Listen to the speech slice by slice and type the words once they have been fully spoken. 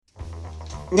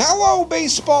Hello,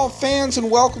 baseball fans, and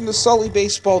welcome to Sully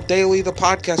Baseball Daily, the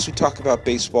podcast we talk about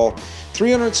baseball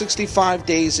 365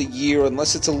 days a year.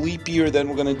 Unless it's a leap year, then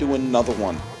we're going to do another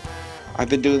one. I've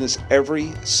been doing this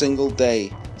every single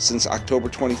day since October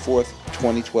 24th,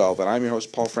 2012, and I'm your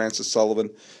host, Paul Francis Sullivan.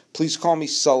 Please call me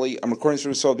Sully. I'm recording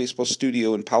from the Sully Baseball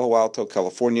studio in Palo Alto,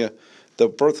 California, the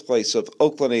birthplace of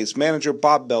Oakland A's manager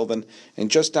Bob Melvin,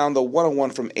 and just down the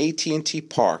 101 from AT&T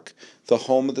Park, the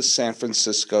home of the San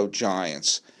Francisco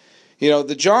Giants. You know,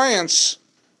 the Giants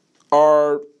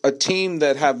are a team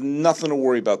that have nothing to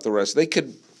worry about the rest.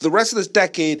 The rest of this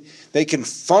decade, they can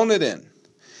phone it in.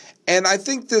 And I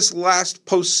think this last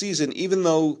postseason, even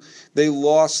though they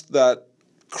lost that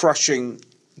crushing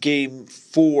Game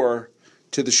 4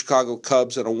 to the Chicago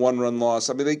Cubs and a one-run loss,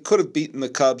 I mean, they could have beaten the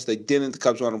Cubs. They didn't. The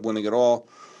Cubs wound up winning it all.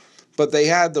 But they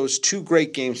had those two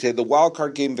great games. They had the wild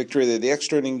card game victory. They had the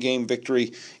extra inning game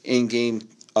victory in Game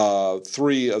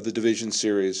 3 of the division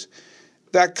series.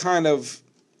 That kind of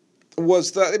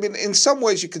was in some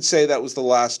ways you could say that was the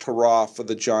last hurrah for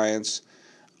the Giants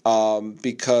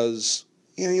because,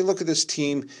 you look at this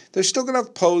team, they're still going to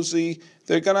have Posey.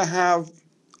 They're going to have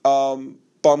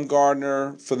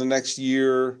Bumgarner for the next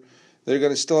year. They're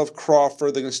going to still have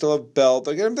Crawford. They're going to still have Belt.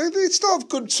 They still have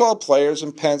good, solid players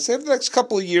and Pence. They have the next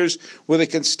couple of years where they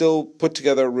can still put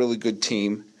together a really good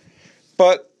team.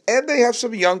 And they have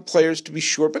some young players to be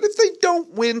sure. But if they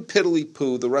don't win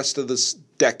piddly-poo the rest of this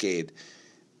decade,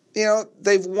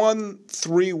 they've won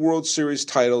 3 World Series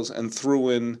titles and threw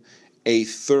in a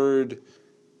third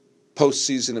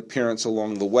postseason appearance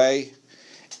along the way.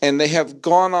 And they have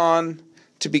gone on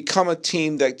to become a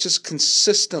team that just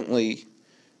consistently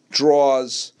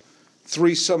draws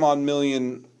 3-some-odd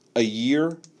million a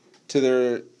year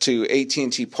to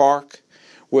AT&T Park,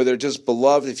 where they're just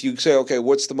beloved. If you say, okay,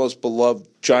 what's the most beloved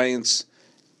Giants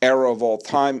era of all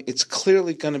time, it's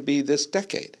clearly going to be this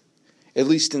decade, at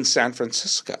least in San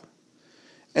Francisco.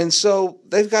 And so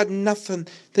they've got nothing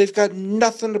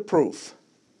to prove.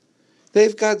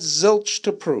 They've got zilch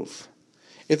to prove.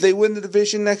 If they win the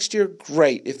division next year,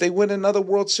 great. If they win another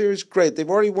World Series, great. They've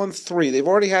already won 3.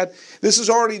 This is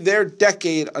already their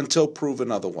decade until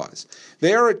proven otherwise.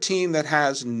 They are a team that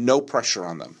has no pressure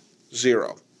on them.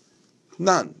 0.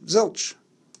 None. Zilch.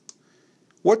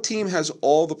 What team has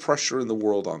all the pressure in the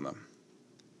world on them?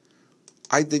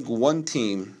 I think one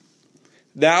team,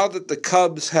 now that the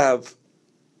Cubs have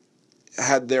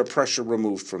had their pressure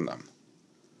removed from them,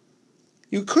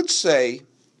 you could say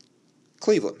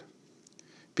Cleveland,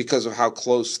 because of how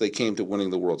close they came to winning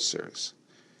the World Series.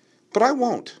 But I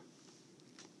won't.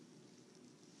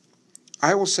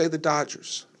 I will say the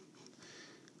Dodgers.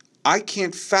 I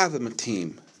can't fathom a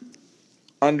team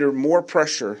under more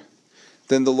pressure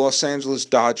than the Los Angeles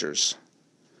Dodgers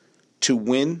to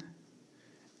win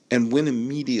and win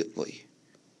immediately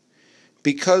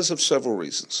because of several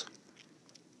reasons.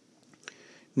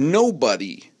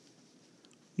 Nobody,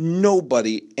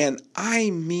 and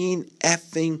I mean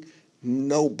effing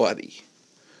nobody,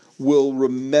 will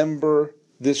remember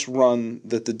this run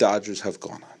that the Dodgers have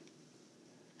gone on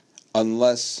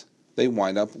unless they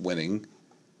wind up winning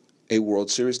a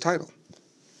World Series title.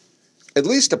 At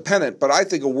least a pennant, but I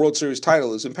think a World Series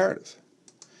title is imperative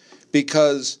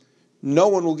because no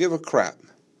one will give a crap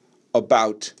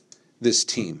about this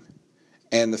team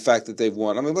and the fact that they've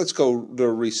won. I mean, let's go to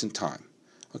a recent time,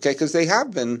 okay? Because they have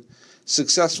been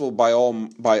successful by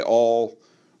all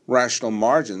rational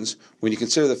margins when you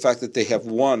consider the fact that they have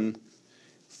won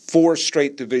 4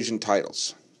 straight division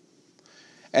titles.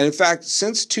 And in fact,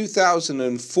 since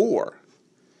 2004,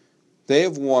 they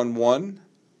have won 1,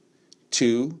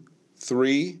 2,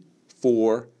 3,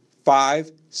 4,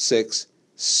 5, 6,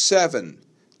 7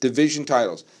 division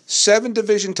titles. 7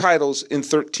 division titles in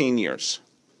 13 years.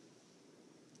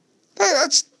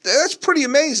 That's pretty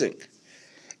amazing.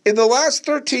 In the last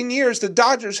 13 years, the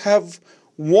Dodgers have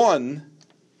won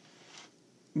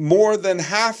more than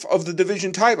half of the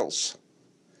division titles.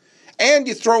 And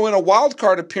you throw in a wild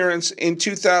card appearance in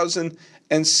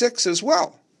 2006 as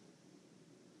well.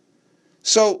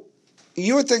 So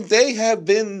you would think they have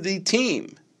been the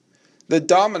team that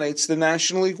dominates the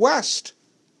National League West.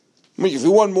 I mean, if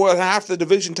you won more than half the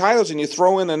division titles and you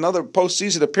throw in another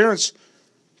postseason appearance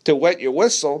to wet your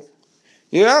whistle,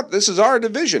 yeah, this is our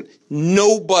division.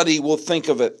 Nobody will think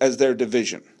of it as their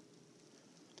division.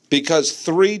 Because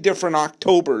 3 different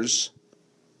Octobers,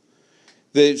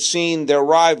 they've seen their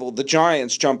rival, the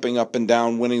Giants, jumping up and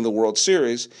down, winning the World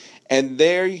Series, and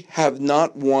they have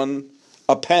not won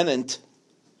a pennant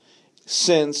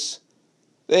since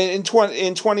in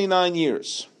 29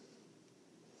 years.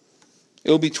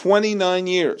 It'll be 29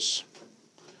 years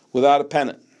without a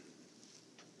pennant.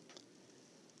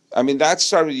 I mean, that's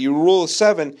started. You rule of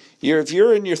 7. If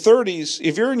you're in your 30s,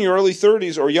 if you're in your early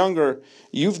 30s or younger,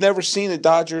 you've never seen a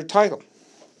Dodger title,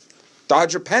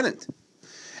 Dodger pennant.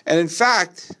 And in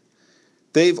fact,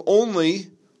 they've only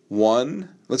won.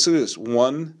 Let's do this: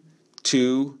 1,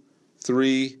 2,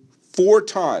 3, 4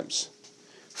 times.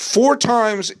 4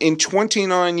 times in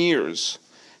 29 years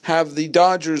have the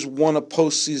Dodgers won a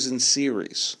postseason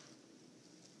series.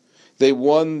 They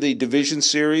won the division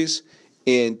series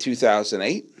in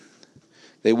 2008.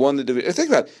 They won the division. Think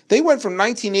about it. They went from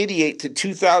 1988 to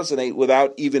 2008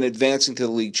 without even advancing to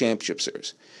the league championship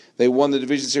series. They won the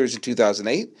division series in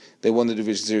 2008. They won the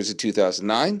division series in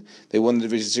 2009. They won the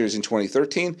division series in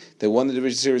 2013. They won the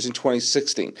division series in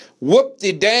 2016.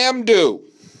 Whoop-de-damn-do.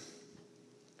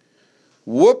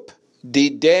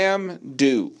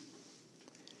 Whoop-de-damn-do.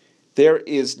 There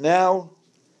is now,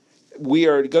 we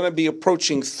are going to be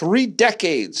approaching 3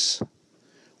 decades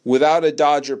without a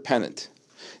Dodger pennant,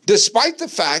 despite the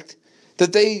fact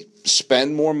that they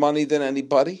spend more money than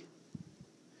anybody,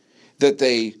 that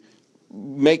they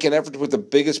make an effort to put the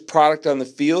biggest product on the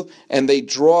field, and they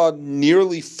draw and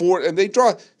they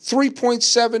draw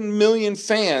 3.7 million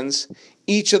fans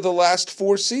each of the last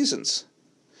 4 seasons.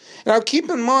 Now, keep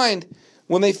in mind,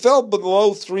 when they fell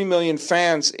below 3 million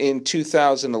fans in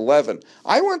 2011,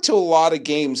 I went to a lot of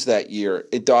games that year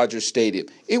at Dodger Stadium.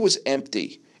 It was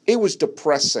empty. It was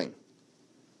depressing.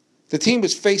 The team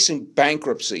was facing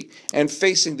bankruptcy and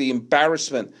facing the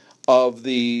embarrassment of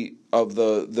the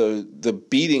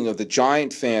beating of the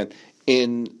Giant fan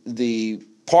in the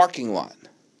parking lot.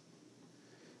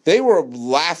 They were a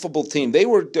laughable team. They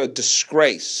were a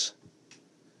disgrace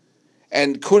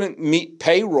and couldn't meet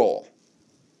payroll.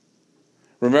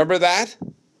 Remember that?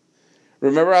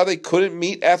 Remember how they couldn't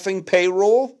meet effing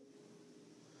payroll?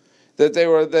 And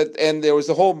there was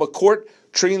the whole McCourt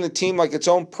treating the team like its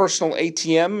own personal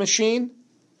ATM machine.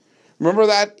 Remember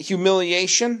that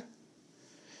humiliation?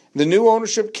 The new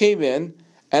ownership came in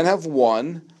and have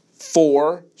won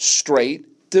 4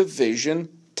 straight division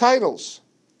titles.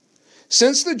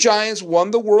 Since the Giants won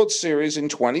the World Series in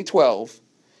 2012,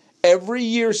 every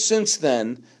year since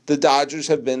then, the Dodgers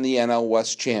have been the NL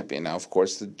West champion. Now, of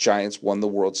course, the Giants won the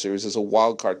World Series as a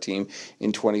wildcard team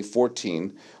in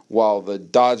 2014, while the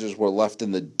Dodgers were left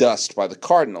in the dust by the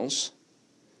Cardinals.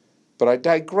 But I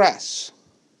digress.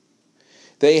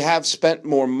 They have spent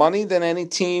more money than any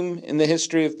team in the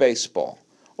history of baseball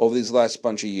over these last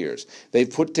bunch of years.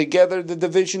 They've put together the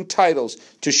division titles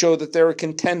to show that they're a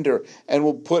contender and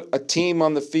will put a team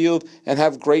on the field and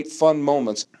have great fun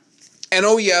moments. And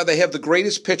oh yeah, they have the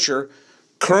greatest pitcher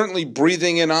currently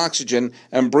breathing in oxygen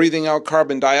and breathing out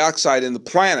carbon dioxide in the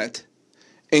planet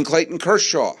in Clayton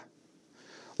Kershaw.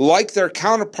 Like their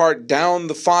counterpart down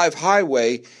the 5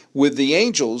 highway with the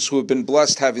Angels, who have been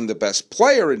blessed having the best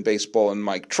player in baseball in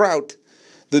Mike Trout,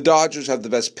 the Dodgers have the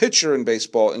best pitcher in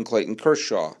baseball in Clayton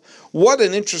Kershaw. What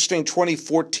an interesting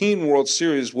 2014 World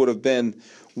Series would have been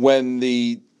when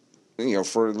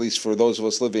for at least for those of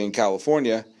us living in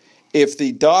California, if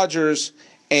the Dodgers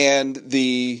and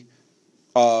the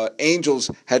Angels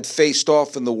had faced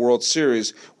off in the World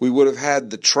Series, we would have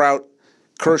had the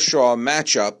Trout-Kershaw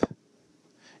matchup.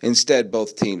 Instead,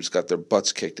 both teams got their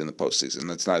butts kicked in the postseason.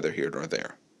 That's neither here nor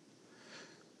there.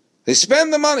 They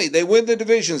spend the money. They win the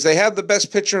divisions. They have the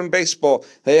best pitcher in baseball.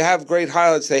 They have great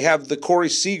highlights. They have the Corey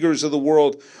Seagers of the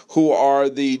world, who are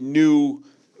this new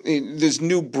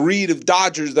breed of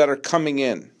Dodgers that are coming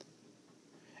in.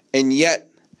 And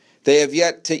yet, they have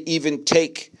yet to even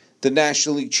take the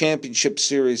National League Championship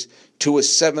Series to a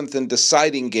 7th and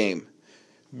deciding game.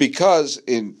 Because,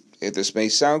 this may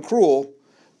sound cruel,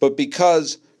 but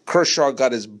because Kershaw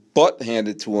got his butt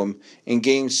handed to him in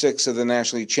Game 6 of the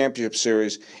National League Championship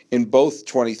Series in both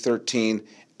 2013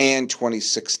 and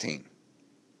 2016.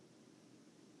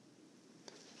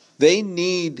 They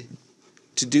need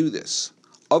to do this.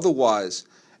 Otherwise,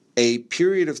 a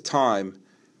period of time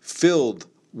filled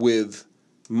with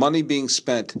money being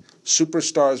spent,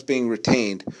 superstars being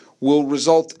retained, will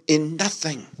result in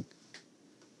nothing.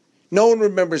 No one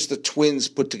remembers the Twins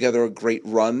put together a great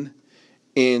run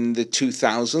in the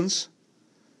 2000s,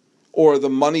 or the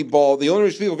Moneyball. The only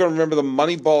reason people are going to remember the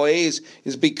Moneyball A's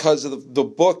is because of the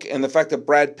book and the fact that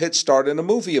Brad Pitt starred in a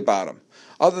movie about them.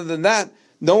 Other than that,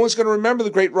 no one's going to remember the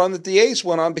great run that the A's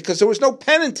went on because there was no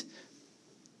pennant.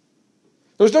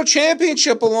 There was no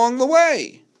championship along the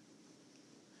way.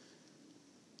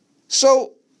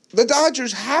 So the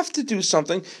Dodgers have to do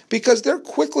something because they're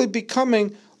quickly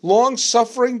becoming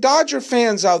long-suffering Dodger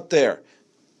fans out there.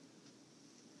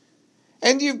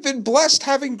 And you've been blessed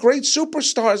having great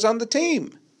superstars on the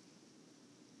team.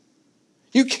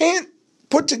 You can't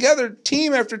put together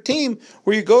team after team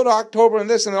where you go to October and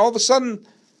this, and all of a sudden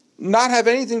not have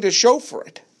anything to show for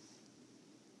it.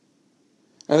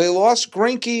 And they lost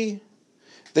Greinke.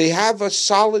 They have a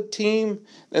solid team,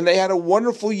 and they had a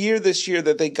wonderful year this year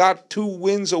that they got 2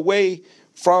 wins away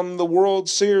from the World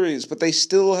Series, but they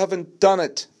still haven't done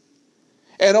it.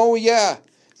 And oh yeah,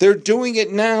 they're doing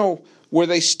it now where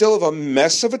they still have a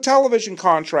mess of a television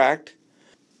contract.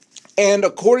 And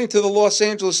according to the Los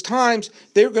Angeles Times,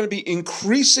 they're going to be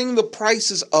increasing the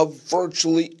prices of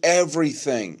virtually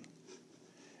everything.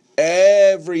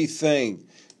 Everything.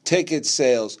 Ticket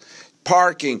sales,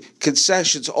 parking,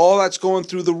 concessions, all that's going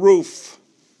through the roof.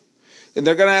 And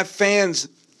they're going to have fans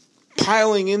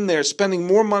piling in there, spending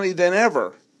more money than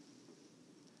ever.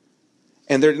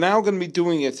 And they're now going to be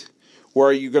doing it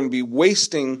where you're going to be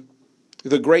wasting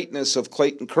the greatness of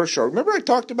Clayton Kershaw. Remember I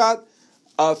talked about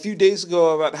a few days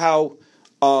ago about how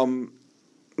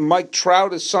Mike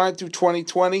Trout is signed through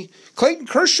 2020? Clayton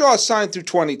Kershaw is signed through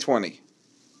 2020.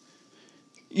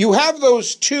 You have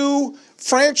those 2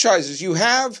 franchises. You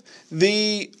have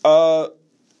the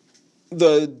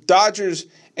Dodgers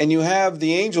and you have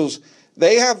the Angels.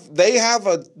 They have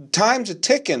a time's a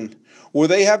ticking where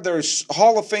they have their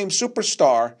Hall of Fame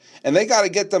superstar, and they got to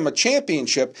get them a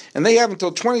championship, and they have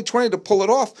until 2020 to pull it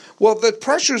off. Well, the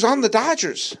pressure's on the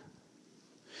Dodgers.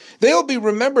 They'll be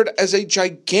remembered as a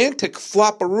gigantic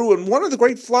flopperoo and one of the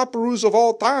great flopperoos of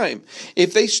all time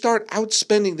if they start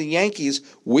outspending the Yankees,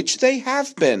 which they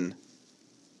have been,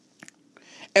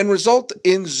 and result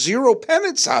in 0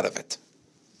 pennants out of it.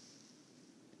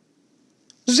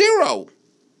 0.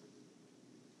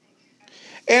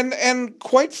 And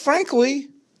quite frankly,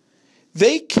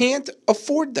 they can't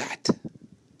afford that.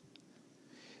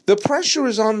 The pressure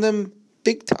is on them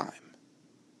big time.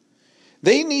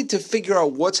 They need to figure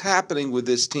out what's happening with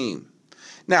this team.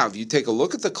 Now, if you take a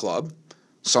look at the club,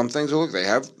 some things are look.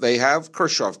 They have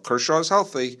Kershaw. Kershaw's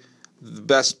healthy, the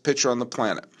best pitcher on the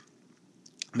planet.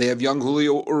 They have young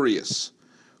Julio Urias,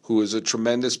 who is a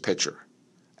tremendous pitcher,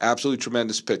 absolutely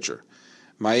tremendous pitcher.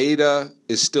 Maeda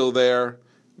is still there,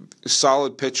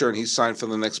 solid pitcher, and he's signed for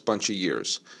the next bunch of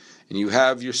years. And you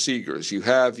have your Seagers, you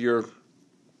have your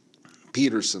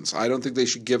Petersons. I don't think they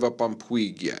should give up on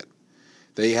Puig yet.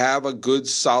 They have a good,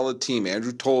 solid team.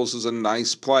 Andrew Toles is a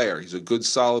nice player. He's a good,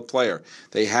 solid player.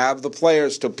 They have the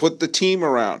players to put the team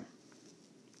around.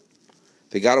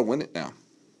 They got to win it now.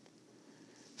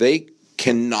 They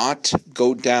cannot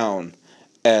go down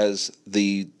as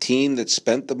the team that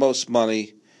spent the most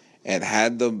money and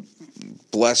had the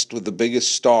blessed with the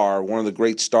biggest star, one of the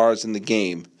great stars in the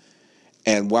game,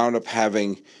 and wound up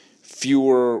having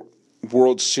fewer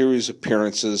World Series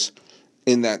appearances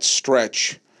in that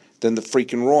stretch than the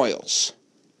freaking Royals.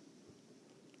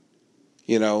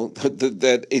 You know,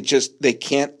 that it just, they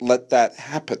can't let that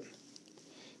happen.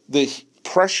 The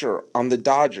pressure on the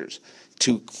Dodgers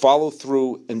to follow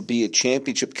through and be a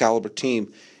championship caliber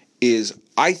team is,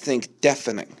 I think,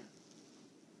 deafening.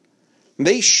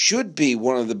 They should be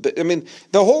one of the, I mean,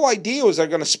 the whole idea was they're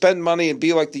going to spend money and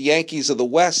be like the Yankees of the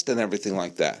West and everything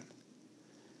like that.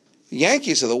 The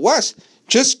Yankees of the West,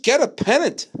 just get a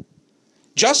pennant.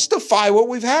 Justify what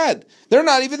we've had. They're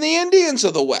not even the Indians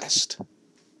of the West.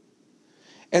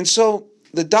 And so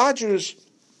the Dodgers,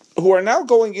 who are now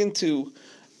going into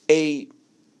a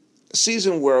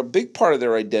season where a big part of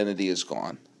their identity is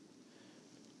gone,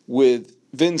 with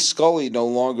Vin Scully no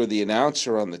longer the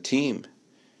announcer on the team,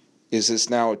 is this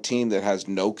now a team that has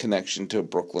no connection to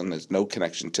Brooklyn, there's no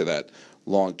connection to that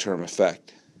long-term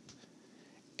effect.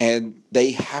 And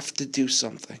they have to do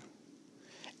something.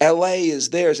 L.A. is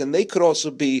theirs, and they could also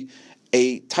be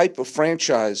a type of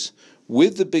franchise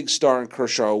with the big star in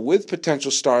Kershaw, with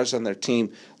potential stars on their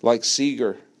team like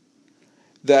Seager,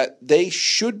 that they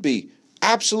should be,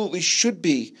 absolutely should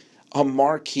be, a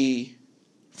marquee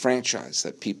franchise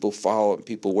that people follow and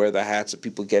people wear the hats that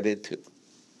people get into.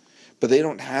 But they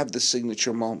don't have the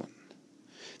signature moment.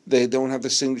 They don't have the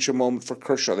signature moment for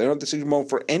Kershaw. They don't have the signature moment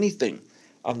for anything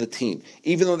on the team,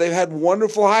 even though they've had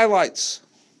wonderful highlights,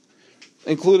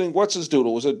 including what's his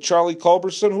doodle? Was it Charlie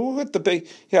Culberson? Who hit the big,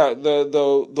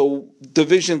 the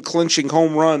division clinching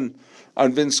home run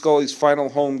on Vin Scully's final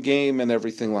home game and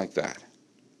everything like that?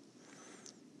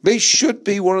 They should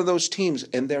be one of those teams,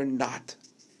 and they're not.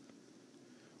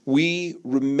 We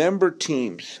remember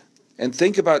teams and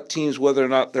think about teams whether or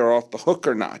not they're off the hook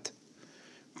or not,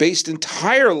 based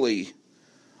entirely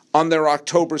on their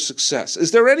October success.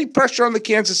 Is there any pressure on the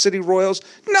Kansas City Royals?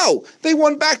 No. They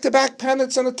won back-to-back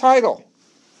pennants and a title.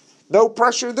 No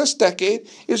pressure this decade.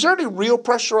 Is there any real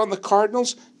pressure on the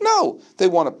Cardinals? No. They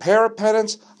won a pair of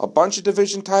pennants, a bunch of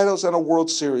division titles, and a World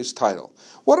Series title.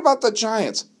 What about the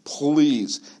Giants?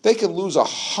 Please. They could lose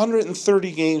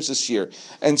 130 games this year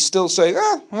and still say,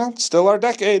 well, still our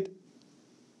decade.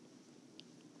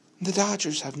 The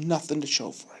Dodgers have nothing to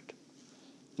show for it.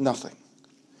 Nothing.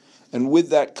 And with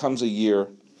that comes a year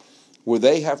where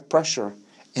they have pressure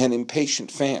and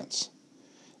impatient fans.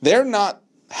 They're not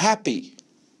happy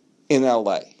in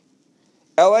L.A.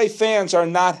 L.A. fans are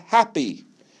not happy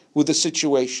with the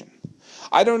situation.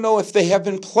 I don't know if they have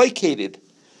been placated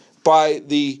by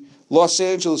the Los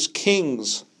Angeles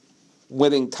Kings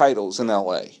winning titles in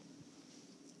L.A.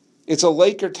 It's a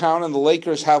Laker town, and the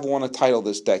Lakers have won a title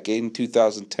this decade in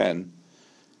 2010.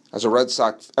 As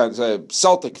a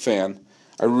Celtic fan,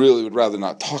 I really would rather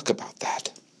not talk about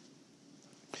that.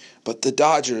 But the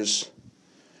Dodgers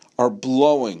are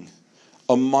blowing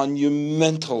a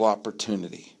monumental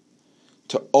opportunity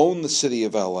to own the city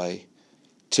of L.A.,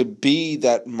 to be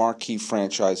that marquee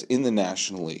franchise in the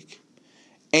National League,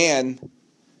 and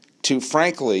to,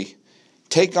 frankly,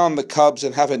 take on the Cubs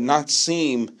and have it not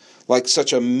seem like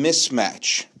such a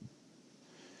mismatch.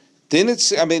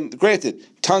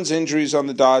 Granted, tons of injuries on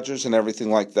the Dodgers and everything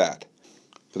like that,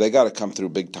 but they got to come through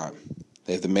big time.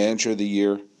 They have the manager of the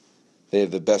year. They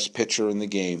have the best pitcher in the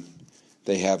game.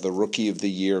 They have the rookie of the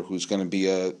year who's going to be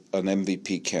an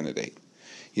MVP candidate.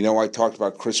 You know, I talked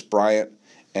about Chris Bryant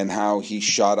and how he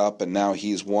shot up and now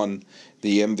he's won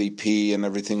the MVP and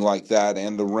everything like that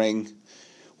and the ring.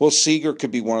 Well, Seager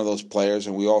could be one of those players,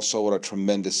 and we all saw what a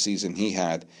tremendous season he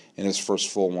had in his first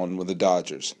full one with the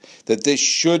Dodgers. That this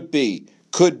should be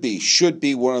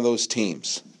one of those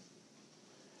teams.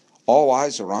 All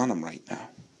eyes are on them right now.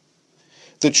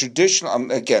 The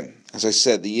traditional, again, as I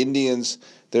said, the Indians,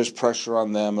 there's pressure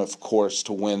on them, of course,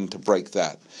 to win, to break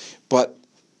that. But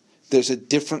there's a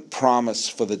different promise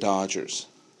for the Dodgers.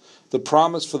 The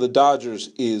promise for the Dodgers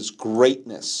is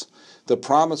greatness. The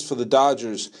promise for the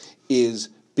Dodgers is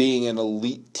being an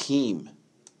elite team.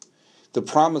 The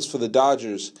promise for the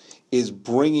Dodgers is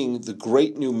bringing the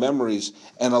great new memories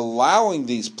and allowing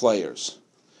these players,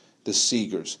 the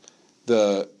Seagers,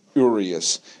 the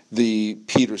Urias, the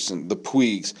Peterson, the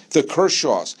Puigs, the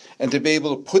Kershaws, and to be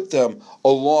able to put them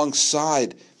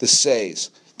alongside the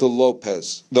Says, the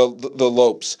Lopes,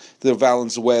 the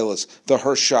Valenzuelas, the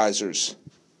Hershisers,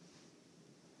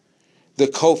 the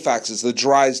Koufaxes, the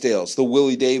Drysdales, the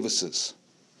Willie Davises.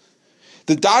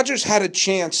 The Dodgers had a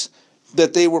chance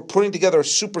that they were putting together a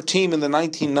super team in the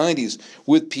 1990s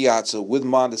with Piazza, with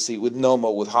Mondesi, with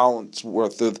Nomo, with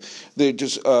Hollandsworth.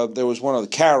 There was one of the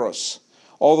Karros.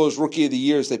 All those Rookie of the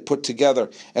Years they put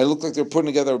together, and it looked like they were putting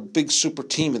together a big super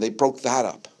team, and they broke that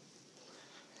up.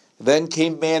 Then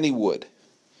came Manny Wood,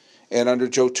 and under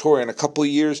Joe Torre, in a couple of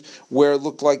years where it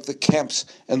looked like the Kemps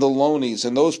and the Loneys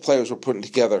and those players were putting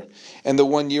together. And the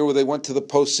one year where they went to the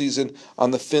postseason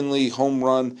on the Finley home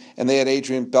run and they had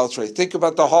Adrian Beltre. Think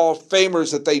about the Hall of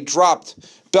Famers that they dropped.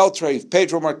 Beltre,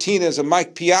 Pedro Martinez, and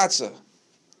Mike Piazza.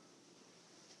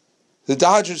 The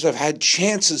Dodgers have had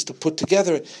chances to put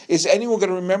together. Is anyone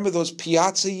going to remember those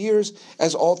Piazza years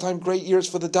as all-time great years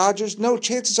for the Dodgers? No,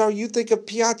 chances are you think of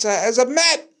Piazza as a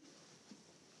Met.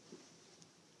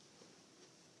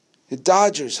 The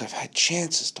Dodgers have had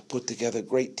chances to put together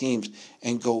great teams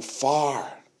and go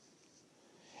far.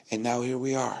 And now here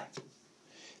we are.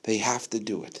 They have to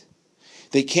do it.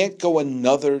 They can't go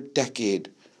another decade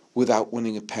without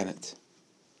winning a pennant.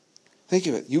 Think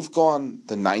of it. You've gone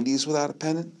the 90s without a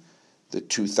pennant, the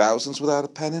 2000s without a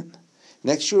pennant.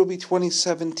 Next year will be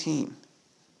 2017.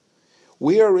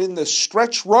 We are in the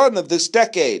stretch run of this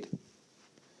decade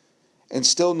and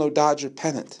still no Dodger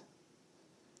pennant.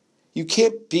 You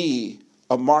can't be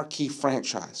a marquee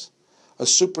franchise, a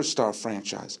superstar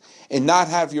franchise, and not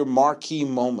have your marquee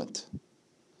moment.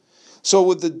 So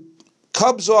with the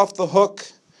Cubs off the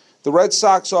hook, the Red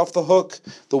Sox off the hook,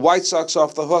 the White Sox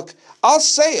off the hook, I'll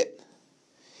say it.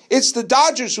 It's the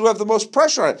Dodgers who have the most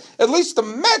pressure on it. At least the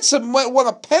Mets have won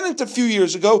a pennant a few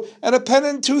years ago and a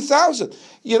pennant in 2000.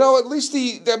 You know, at least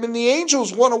the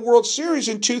Angels won a World Series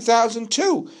in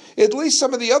 2002. At least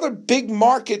some of the other big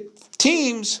market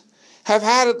teams have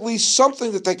had at least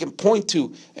something that they can point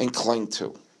to and cling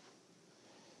to.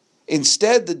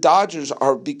 Instead, the Dodgers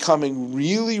are becoming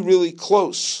really, really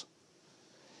close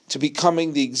to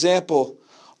becoming the example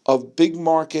of big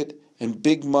market and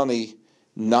big money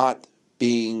not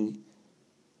being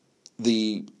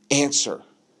the answer.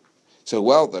 So,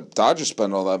 well, the Dodgers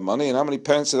spend all that money, and how many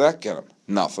pennants did that get them?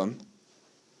 Nothing.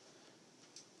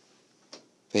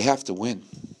 They have to win.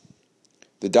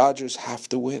 The Dodgers have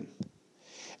to win.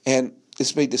 And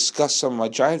this may disgust some of my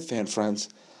Giant fan friends,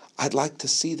 I'd like to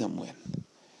see them win.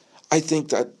 I think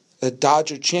that the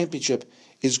Dodger championship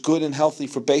is good and healthy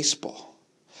for baseball.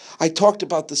 I talked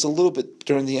about this a little bit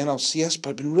during the NLCS, but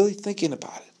I've been really thinking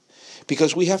about it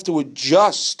because we have to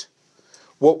adjust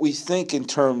what we think in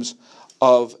terms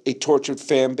of a tortured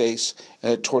fan base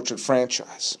and a tortured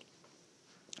franchise.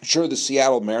 Sure, the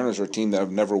Seattle Mariners are a team that have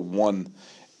never won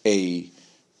a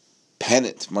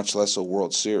pennant, much less a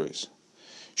World Series.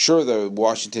 Sure, the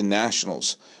Washington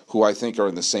Nationals, who I think are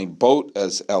in the same boat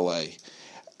as L.A.,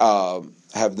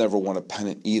 have never won a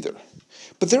pennant either.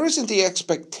 But there isn't the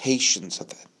expectations of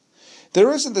that.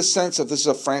 There isn't the sense of this is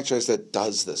a franchise that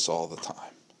does this all the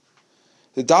time.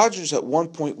 The Dodgers at one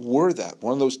point were that,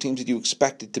 one of those teams that you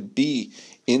expected to be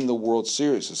in the World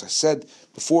Series. As I said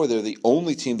before, they're the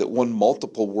only team that won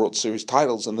multiple World Series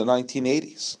titles in the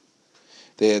 1980s.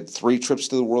 They had 3 trips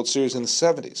to the World Series in the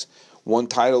 70s, won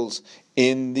titles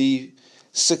in the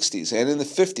 60s and in the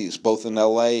 50s, both in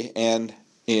L.A. and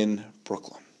in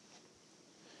Brooklyn.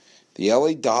 The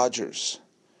L.A. Dodgers,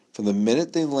 from the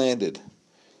minute they landed,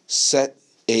 set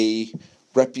a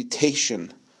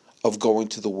reputation of going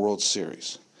to the World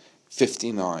Series.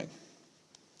 59,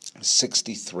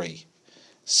 63,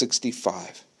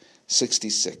 65,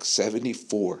 66,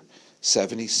 74,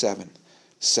 77,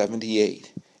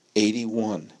 78,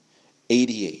 81,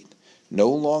 88. No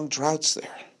long droughts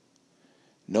there.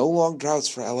 No long droughts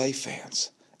for LA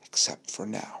fans, except for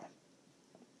now.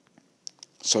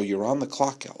 So you're on the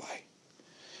clock, LA.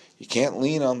 You can't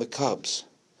lean on the Cubs.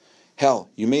 Hell,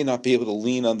 you may not be able to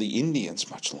lean on the Indians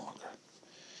much longer.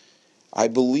 I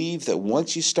believe that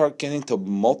once you start getting to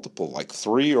multiple, like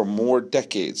 3 or more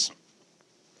decades,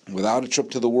 without a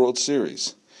trip to the World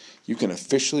Series, you can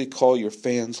officially call your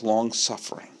fans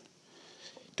long-suffering.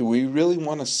 Do we really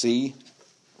want to see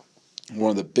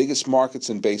one of the biggest markets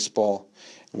in baseball,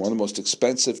 and one of the most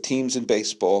expensive teams in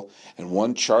baseball, and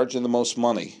one charging the most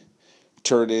money,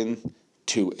 turn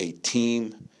into a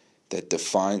team that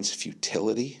defines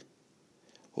futility?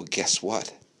 Well, guess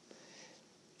what?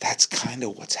 That's kind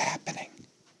of what's happening.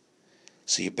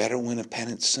 So you better win a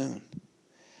pennant soon.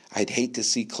 I'd hate to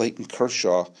see Clayton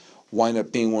Kershaw wind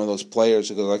up being one of those players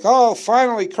who goes like, oh,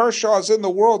 finally Kershaw's in the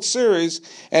World Series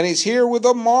and he's here with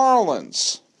the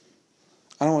Marlins.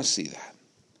 I don't want to see that.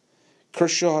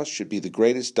 Kershaw should be the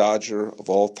greatest Dodger of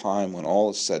all time when all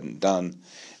is said and done,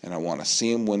 and I want to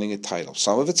see him winning a title.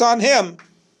 Some of it's on him.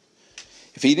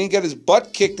 If he didn't get his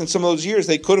butt kicked in some of those years,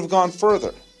 they could have gone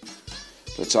further.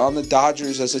 But it's on the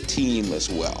Dodgers as a team as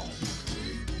well.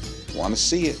 Want to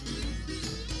see it?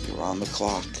 You're on the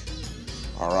clock.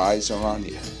 Our eyes are on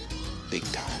you. Big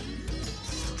time.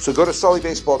 So go to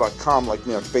SullyBaseball.com, like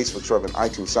me on Facebook, Twitter,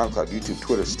 iTunes, SoundCloud, YouTube,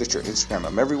 Twitter, Stitcher, Instagram.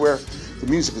 I'm everywhere. The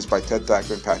music is by Ted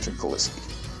Thacker and Patrick Kaliski.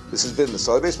 This has been the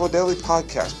Sully Baseball Daily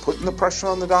Podcast, putting the pressure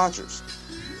on the Dodgers.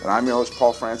 And I'm your host,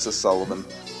 Paul Francis Sullivan.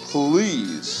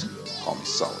 Please call me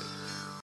Sully.